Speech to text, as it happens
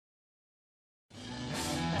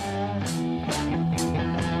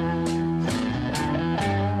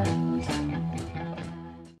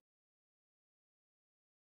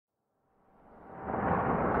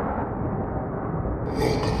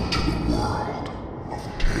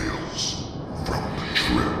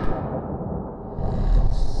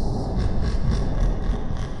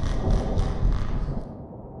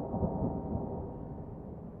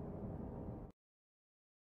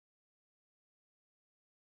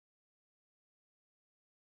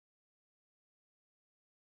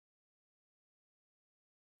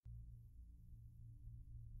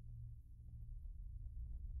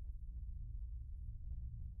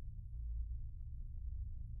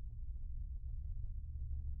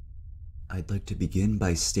I'd like to begin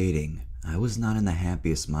by stating I was not in the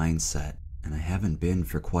happiest mindset, and I haven't been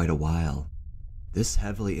for quite a while. This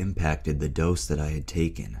heavily impacted the dose that I had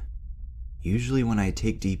taken. Usually when I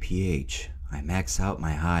take DPH, I max out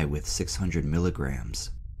my high with 600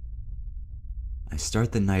 milligrams. I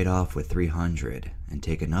start the night off with 300 and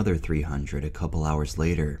take another 300 a couple hours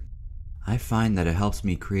later. I find that it helps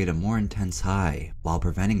me create a more intense high while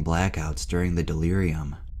preventing blackouts during the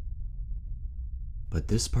delirium. But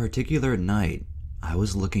this particular night, I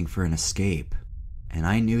was looking for an escape, and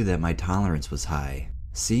I knew that my tolerance was high,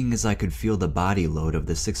 seeing as I could feel the body load of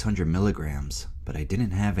the 600 milligrams, but I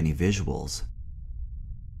didn't have any visuals.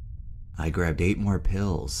 I grabbed 8 more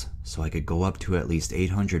pills so I could go up to at least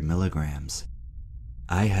 800 milligrams.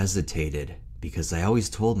 I hesitated because I always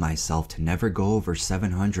told myself to never go over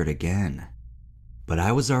 700 again. But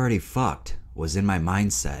I was already fucked, was in my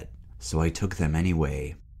mindset, so I took them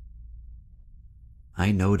anyway.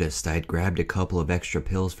 I noticed I had grabbed a couple of extra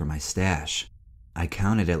pills for my stash. I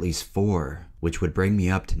counted at least 4, which would bring me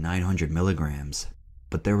up to 900 milligrams,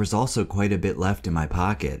 but there was also quite a bit left in my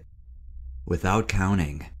pocket. Without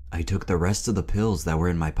counting, I took the rest of the pills that were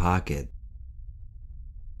in my pocket.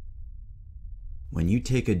 When you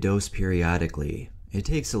take a dose periodically, it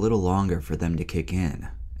takes a little longer for them to kick in,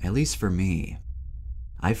 at least for me.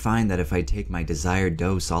 I find that if I take my desired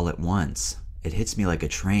dose all at once, it hits me like a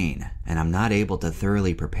train, and I'm not able to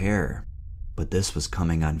thoroughly prepare. But this was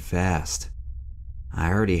coming on fast.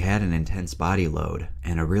 I already had an intense body load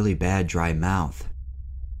and a really bad dry mouth.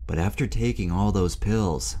 But after taking all those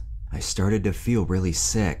pills, I started to feel really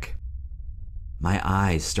sick. My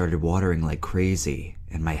eyes started watering like crazy,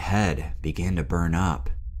 and my head began to burn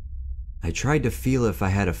up. I tried to feel if I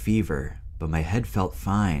had a fever, but my head felt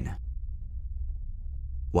fine.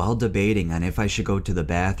 While debating on if I should go to the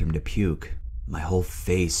bathroom to puke, my whole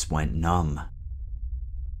face went numb.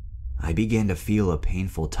 I began to feel a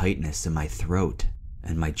painful tightness in my throat,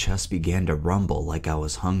 and my chest began to rumble like I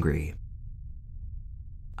was hungry.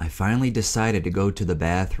 I finally decided to go to the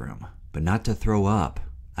bathroom, but not to throw up.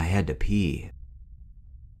 I had to pee.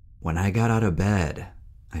 When I got out of bed,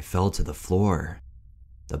 I fell to the floor.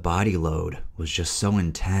 The body load was just so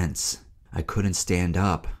intense, I couldn't stand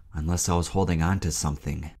up unless I was holding on to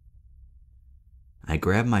something. I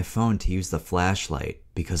grabbed my phone to use the flashlight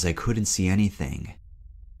because I couldn't see anything.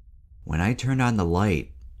 When I turned on the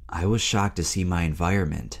light, I was shocked to see my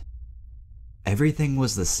environment. Everything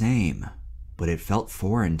was the same, but it felt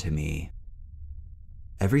foreign to me.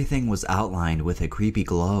 Everything was outlined with a creepy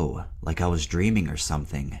glow, like I was dreaming or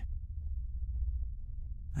something.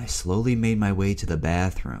 I slowly made my way to the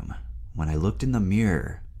bathroom. When I looked in the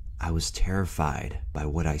mirror, I was terrified by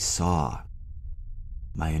what I saw.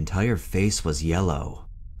 My entire face was yellow.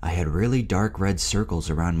 I had really dark red circles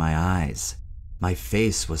around my eyes. My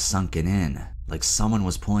face was sunken in, like someone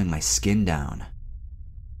was pulling my skin down.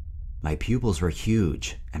 My pupils were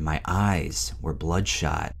huge, and my eyes were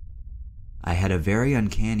bloodshot. I had a very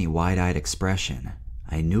uncanny wide-eyed expression.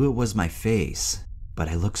 I knew it was my face, but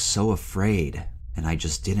I looked so afraid, and I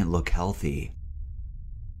just didn't look healthy.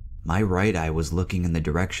 My right eye was looking in the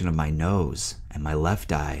direction of my nose, and my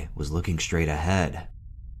left eye was looking straight ahead.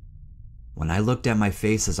 When I looked at my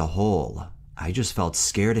face as a whole, I just felt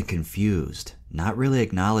scared and confused, not really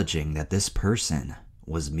acknowledging that this person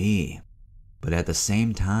was me. But at the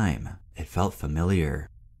same time, it felt familiar.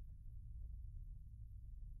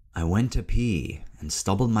 I went to pee and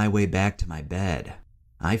stumbled my way back to my bed.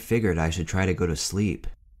 I figured I should try to go to sleep.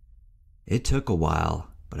 It took a while,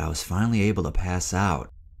 but I was finally able to pass out.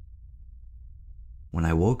 When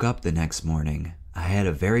I woke up the next morning, I had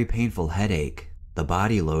a very painful headache. The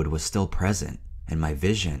body load was still present, and my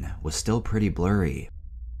vision was still pretty blurry.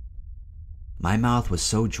 My mouth was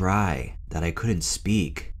so dry that I couldn't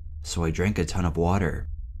speak, so I drank a ton of water.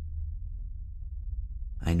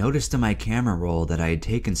 I noticed in my camera roll that I had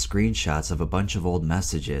taken screenshots of a bunch of old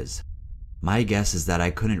messages. My guess is that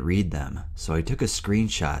I couldn't read them, so I took a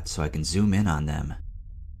screenshot so I can zoom in on them.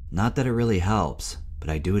 Not that it really helps, but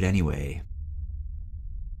I do it anyway.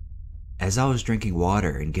 As I was drinking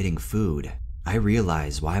water and getting food, I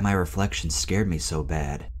realized why my reflection scared me so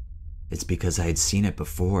bad. It's because I had seen it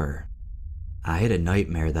before. I had a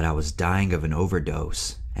nightmare that I was dying of an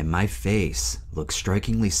overdose, and my face looked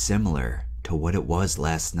strikingly similar to what it was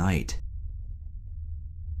last night.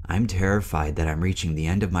 I'm terrified that I'm reaching the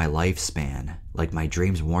end of my lifespan, like my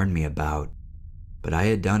dreams warned me about. But I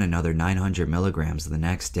had done another 900 milligrams the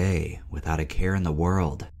next day without a care in the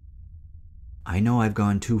world. I know I've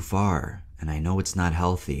gone too far, and I know it's not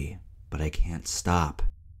healthy, but I can't stop.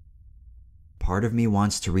 Part of me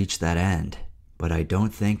wants to reach that end, but I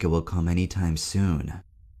don't think it will come anytime soon.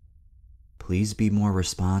 please be more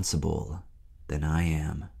responsible than I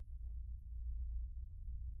am.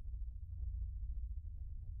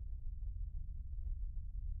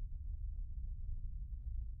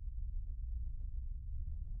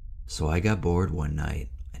 So I got bored one night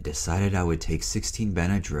and decided I would take 16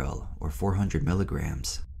 Benadryl or 400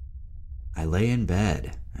 milligrams. I lay in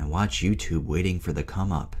bed and watch YouTube waiting for the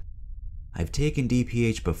come up. I've taken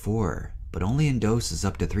DPH before, but only in doses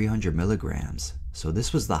up to 300 milligrams, so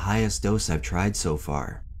this was the highest dose I've tried so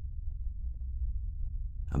far.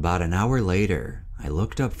 About an hour later, I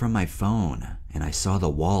looked up from my phone and I saw the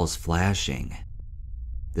walls flashing.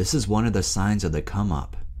 This is one of the signs of the come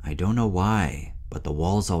up. I don't know why, but the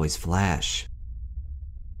walls always flash.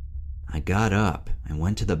 I got up and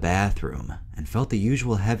went to the bathroom and felt the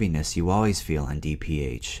usual heaviness you always feel on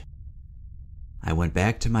DPH. I went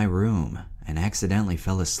back to my room and accidentally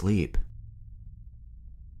fell asleep.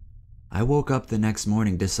 I woke up the next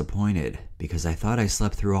morning disappointed because I thought I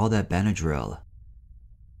slept through all that Benadryl.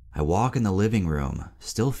 I walk in the living room,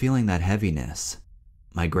 still feeling that heaviness.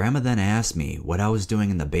 My grandma then asked me what I was doing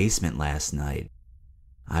in the basement last night.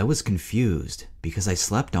 I was confused because I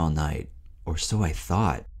slept all night, or so I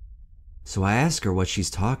thought. So I ask her what she's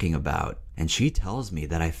talking about, and she tells me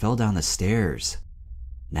that I fell down the stairs.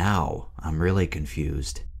 Now I'm really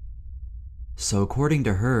confused. So according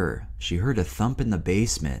to her, she heard a thump in the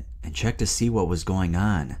basement and checked to see what was going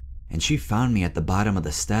on, and she found me at the bottom of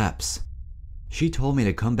the steps. She told me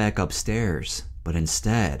to come back upstairs, but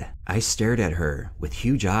instead, I stared at her with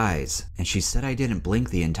huge eyes, and she said I didn't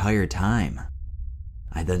blink the entire time.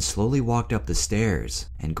 I then slowly walked up the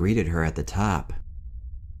stairs and greeted her at the top.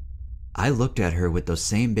 I looked at her with those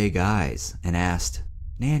same big eyes and asked,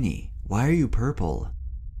 "Nanny, why are you purple?"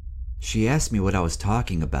 She asked me what I was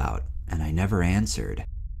talking about, and I never answered.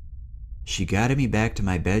 She guided me back to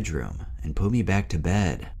my bedroom and put me back to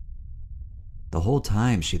bed. The whole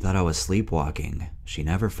time she thought I was sleepwalking. She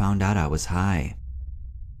never found out I was high.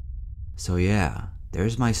 So yeah,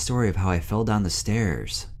 there's my story of how I fell down the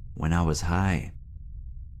stairs when I was high.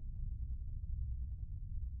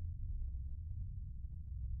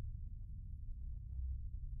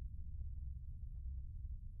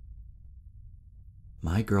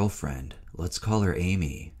 My girlfriend, let's call her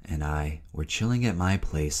Amy, and I were chilling at my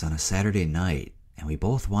place on a Saturday night, and we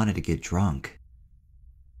both wanted to get drunk.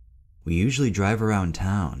 We usually drive around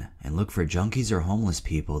town and look for junkies or homeless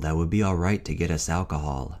people that would be alright to get us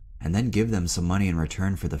alcohol, and then give them some money in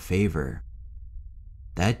return for the favor.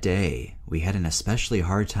 That day, we had an especially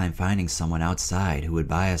hard time finding someone outside who would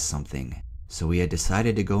buy us something, so we had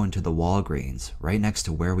decided to go into the Walgreens right next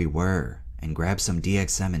to where we were and grab some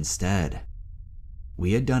DXM instead.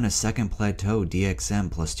 We had done a second plateau DXM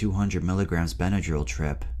plus 200 milligrams Benadryl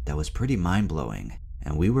trip that was pretty mind-blowing,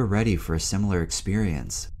 and we were ready for a similar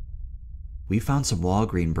experience. We found some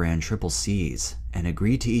Walgreen brand triple Cs and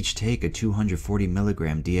agreed to each take a 240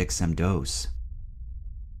 milligram DXM dose.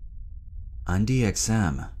 On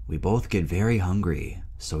DXM, we both get very hungry,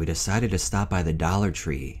 so we decided to stop by the Dollar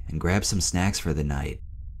Tree and grab some snacks for the night.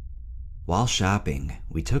 While shopping,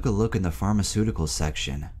 we took a look in the pharmaceutical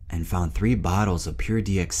section and found 3 bottles of pure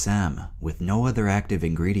DXM with no other active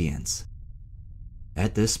ingredients.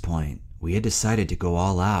 At this point, we had decided to go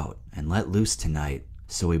all out and let loose tonight,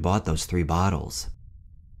 so we bought those 3 bottles.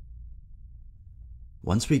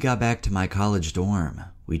 Once we got back to my college dorm,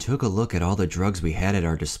 we took a look at all the drugs we had at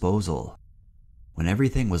our disposal. When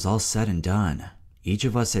everything was all said and done, each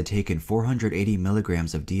of us had taken 480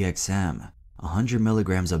 milligrams of DXM, 100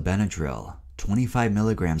 milligrams of Benadryl, 25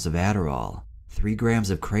 milligrams of Adderall, 3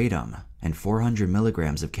 grams of Kratom, and 400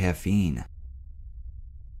 milligrams of caffeine.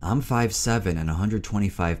 I'm 5'7" and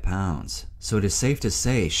 125 pounds, so it is safe to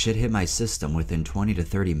say shit hit my system within 20 to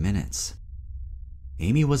 30 minutes.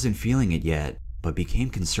 Amy wasn't feeling it yet, but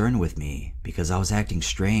became concerned with me because I was acting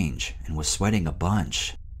strange and was sweating a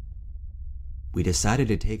bunch. We decided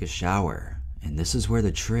to take a shower, and this is where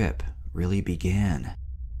the trip really began.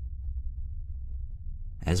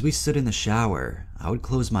 As we stood in the shower, I would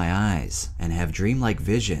close my eyes and have dreamlike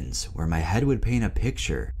visions where my head would paint a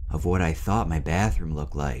picture of what I thought my bathroom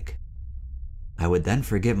looked like. I would then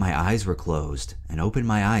forget my eyes were closed and open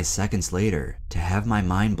my eyes seconds later to have my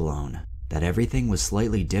mind blown that everything was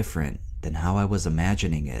slightly different than how I was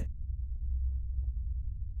imagining it.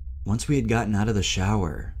 Once we had gotten out of the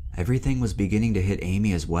shower, everything was beginning to hit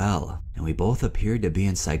Amy as well, and we both appeared to be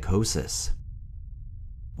in psychosis.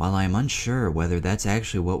 While I am unsure whether that's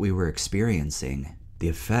actually what we were experiencing, the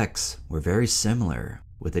effects were very similar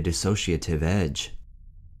with a dissociative edge.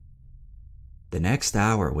 The next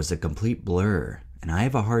hour was a complete blur, and I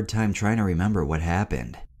have a hard time trying to remember what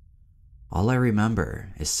happened. All I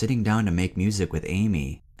remember is sitting down to make music with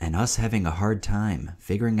Amy and us having a hard time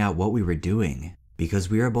figuring out what we were doing because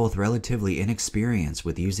we are both relatively inexperienced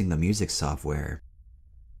with using the music software.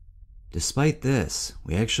 Despite this,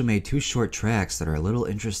 we actually made 2 short tracks that are a little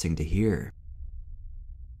interesting to hear.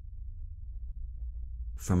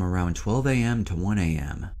 From around 12 a.m. to 1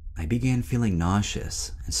 a.m., I began feeling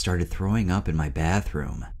nauseous and started throwing up in my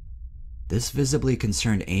bathroom. This visibly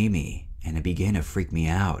concerned Amy, and it began to freak me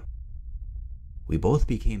out. We both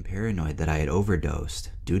became paranoid that I had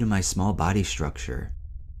overdosed due to my small body structure.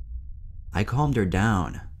 I calmed her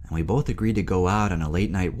down, and we both agreed to go out on a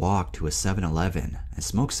late night walk to a 7-Eleven and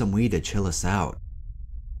smoke some weed to chill us out.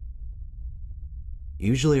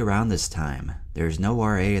 Usually around this time, there is no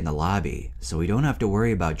RA in the lobby, so we don't have to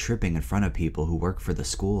worry about tripping in front of people who work for the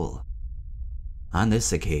school. On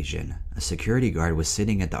this occasion, a security guard was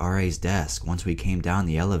sitting at the RA's desk once we came down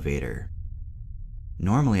the elevator.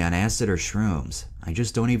 Normally on acid or shrooms, I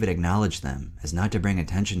just don't even acknowledge them as not to bring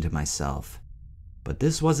attention to myself. But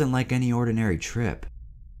this wasn't like any ordinary trip.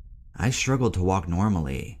 I struggled to walk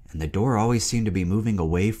normally, and the door always seemed to be moving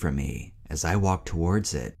away from me as I walked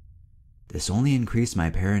towards it. This only increased my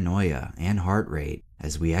paranoia and heart rate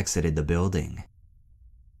as we exited the building.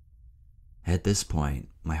 At this point,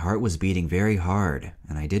 my heart was beating very hard,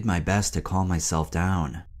 and I did my best to calm myself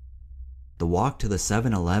down. The walk to the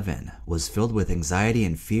 7-Eleven was filled with anxiety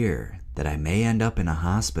and fear that I may end up in a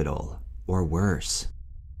hospital, or worse.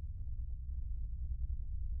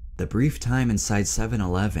 The brief time inside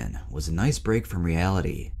 7-Eleven was a nice break from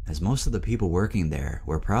reality, as most of the people working there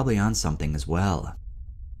were probably on something as well.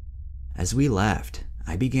 As we left,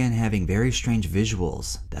 I began having very strange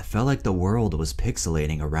visuals that felt like the world was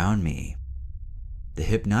pixelating around me. The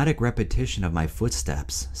hypnotic repetition of my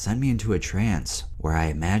footsteps sent me into a trance where I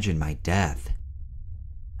imagined my death.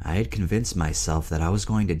 I had convinced myself that I was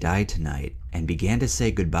going to die tonight and began to say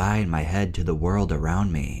goodbye in my head to the world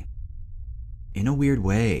around me. In a weird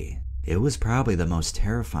way, it was probably the most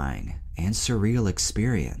terrifying and surreal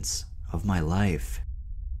experience of my life.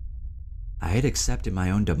 I had accepted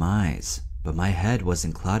my own demise, but my head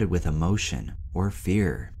wasn't clouded with emotion or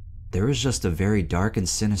fear. There was just a very dark and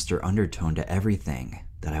sinister undertone to everything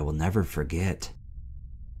that I will never forget.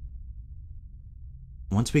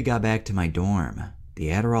 Once we got back to my dorm, the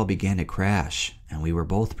Adderall began to crash, and we were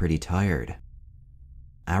both pretty tired.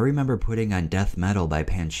 I remember putting on Death Metal by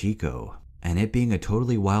Panchico, and it being a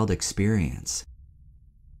totally wild experience.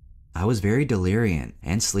 I was very delirious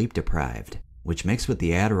and sleep deprived, which mixed with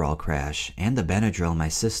the Adderall crash and the Benadryl in my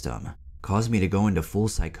system caused me to go into full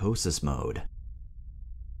psychosis mode.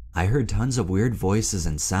 I heard tons of weird voices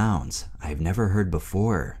and sounds I've never heard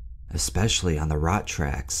before, especially on the rot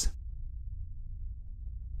tracks.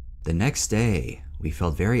 The next day, we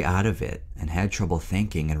felt very out of it and had trouble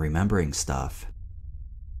thinking and remembering stuff.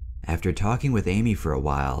 After talking with Amy for a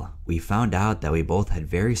while, we found out that we both had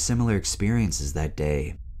very similar experiences that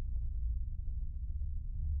day.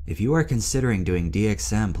 If you are considering doing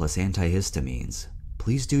DXM plus antihistamines,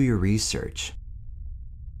 please do your research.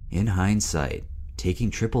 In hindsight,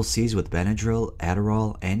 taking triple Cs with Benadryl,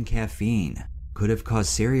 Adderall, and caffeine could have caused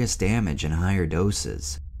serious damage in higher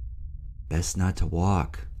doses. Best not to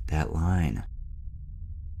walk that line.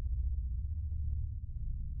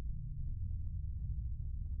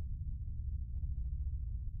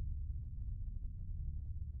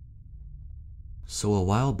 So a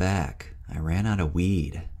while back, I ran out of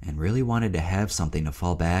weed and really wanted to have something to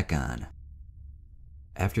fall back on.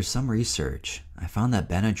 After some research, I found that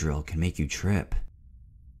Benadryl can make you trip.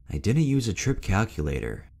 I didn't use a trip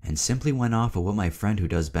calculator and simply went off of what my friend who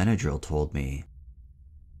does Benadryl told me.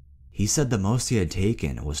 He said the most he had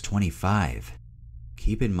taken was 25.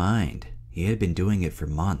 Keep in mind, he had been doing it for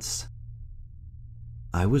months.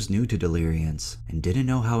 I was new to deliriums and didn't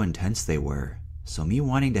know how intense they were, so me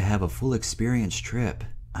wanting to have a full experience trip,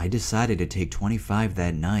 I decided to take 25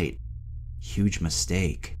 that night. Huge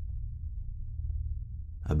mistake.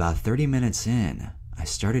 About 30 minutes in, I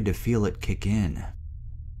started to feel it kick in.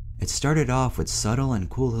 It started off with subtle and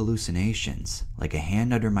cool hallucinations, like a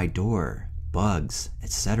hand under my door, bugs,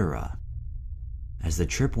 etc. As the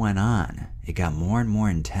trip went on, it got more and more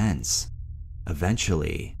intense.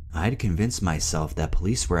 Eventually, I had convinced myself that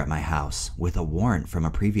police were at my house with a warrant from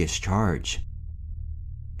a previous charge.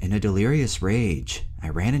 In a delirious rage, I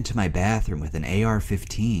ran into my bathroom with an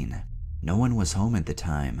AR-15. No one was home at the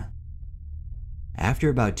time. After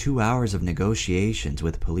about 2 hours of negotiations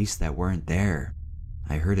with police that weren't there,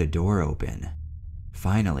 I heard a door open.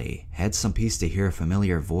 Finally, had some peace to hear a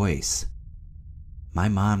familiar voice. My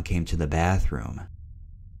mom came to the bathroom.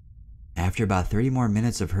 After about 30 more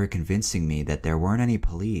minutes of her convincing me that there weren't any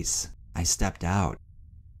police, I stepped out.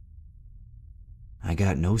 I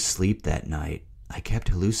got no sleep that night. I kept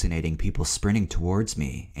hallucinating people sprinting towards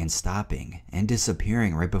me and stopping and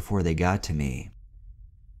disappearing right before they got to me.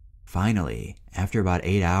 Finally, after about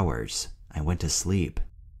 8 hours, I went to sleep.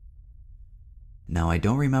 Now, I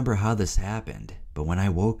don't remember how this happened, but when I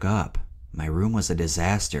woke up, my room was a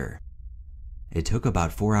disaster. It took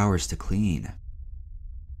about 4 hours to clean.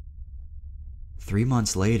 3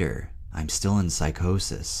 months later, I'm still in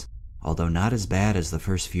psychosis, although not as bad as the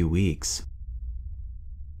first few weeks.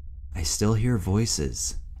 I still hear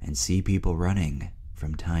voices and see people running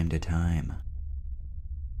from time to time.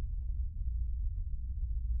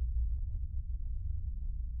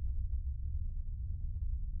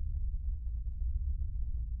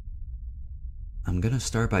 I'm gonna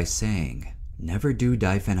start by saying, never do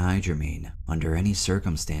diphenhydramine under any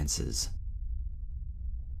circumstances.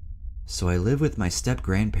 So I lived with my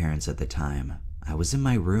step-grandparents at the time. I was in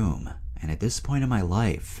my room, and at this point in my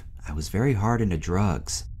life, I was very hard into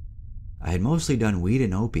drugs. I had mostly done weed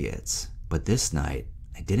and opiates, but this night,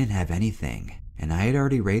 I didn't have anything, and I had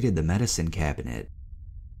already raided the medicine cabinet.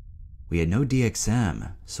 We had no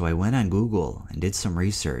DXM, so I went on Google and did some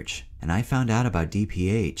research, and I found out about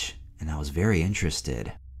DPH, and I was very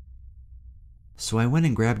interested. So I went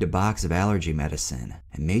and grabbed a box of allergy medicine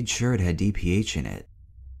and made sure it had DPH in it.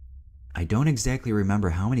 I don't exactly remember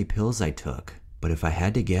how many pills I took, but if I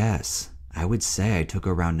had to guess, I would say I took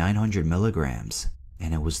around 900 milligrams,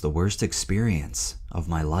 and it was the worst experience of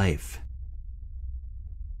my life.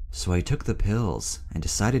 So I took the pills and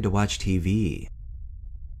decided to watch TV.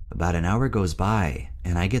 About an hour goes by,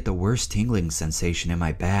 and I get the worst tingling sensation in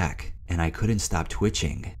my back, and I couldn't stop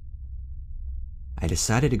twitching. I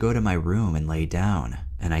decided to go to my room and lay down,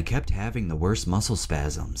 and I kept having the worst muscle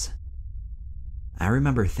spasms. I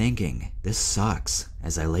remember thinking, this sucks,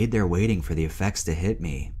 as I laid there waiting for the effects to hit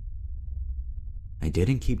me. I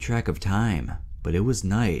didn't keep track of time, but it was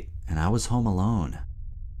night and I was home alone.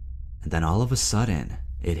 And then all of a sudden,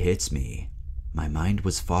 it hits me. My mind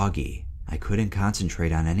was foggy. I couldn't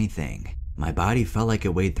concentrate on anything. My body felt like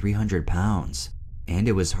it weighed 300 pounds, and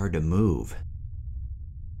it was hard to move.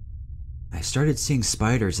 I started seeing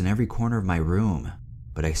spiders in every corner of my room,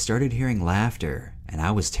 but I started hearing laughter, and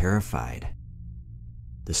I was terrified.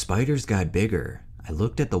 The spiders got bigger. I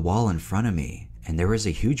looked at the wall in front of me, and there was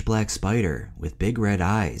a huge black spider with big red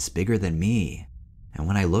eyes, bigger than me. And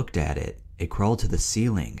when I looked at it, it crawled to the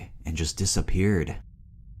ceiling and just disappeared.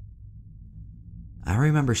 I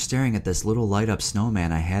remember staring at this little light-up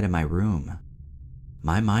snowman I had in my room.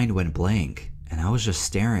 My mind went blank, and I was just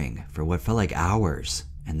staring for what felt like hours,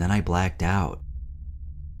 and then I blacked out.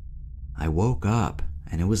 I woke up,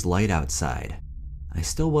 and it was light outside. I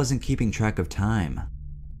still wasn't keeping track of time.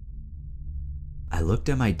 I looked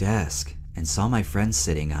at my desk and saw my friend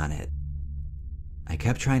sitting on it. I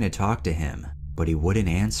kept trying to talk to him, but he wouldn't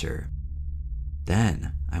answer.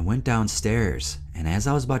 Then I went downstairs, and as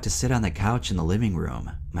I was about to sit on the couch in the living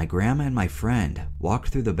room, my grandma and my friend walked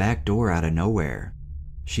through the back door out of nowhere.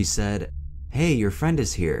 She said, "Hey, your friend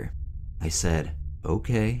is here." I said,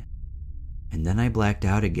 "Okay." And then I blacked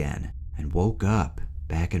out again and woke up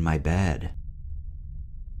back in my bed.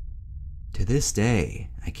 To this day,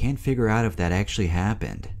 I can't figure out if that actually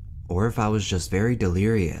happened, or if I was just very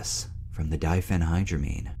delirious from the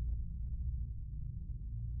diphenhydramine.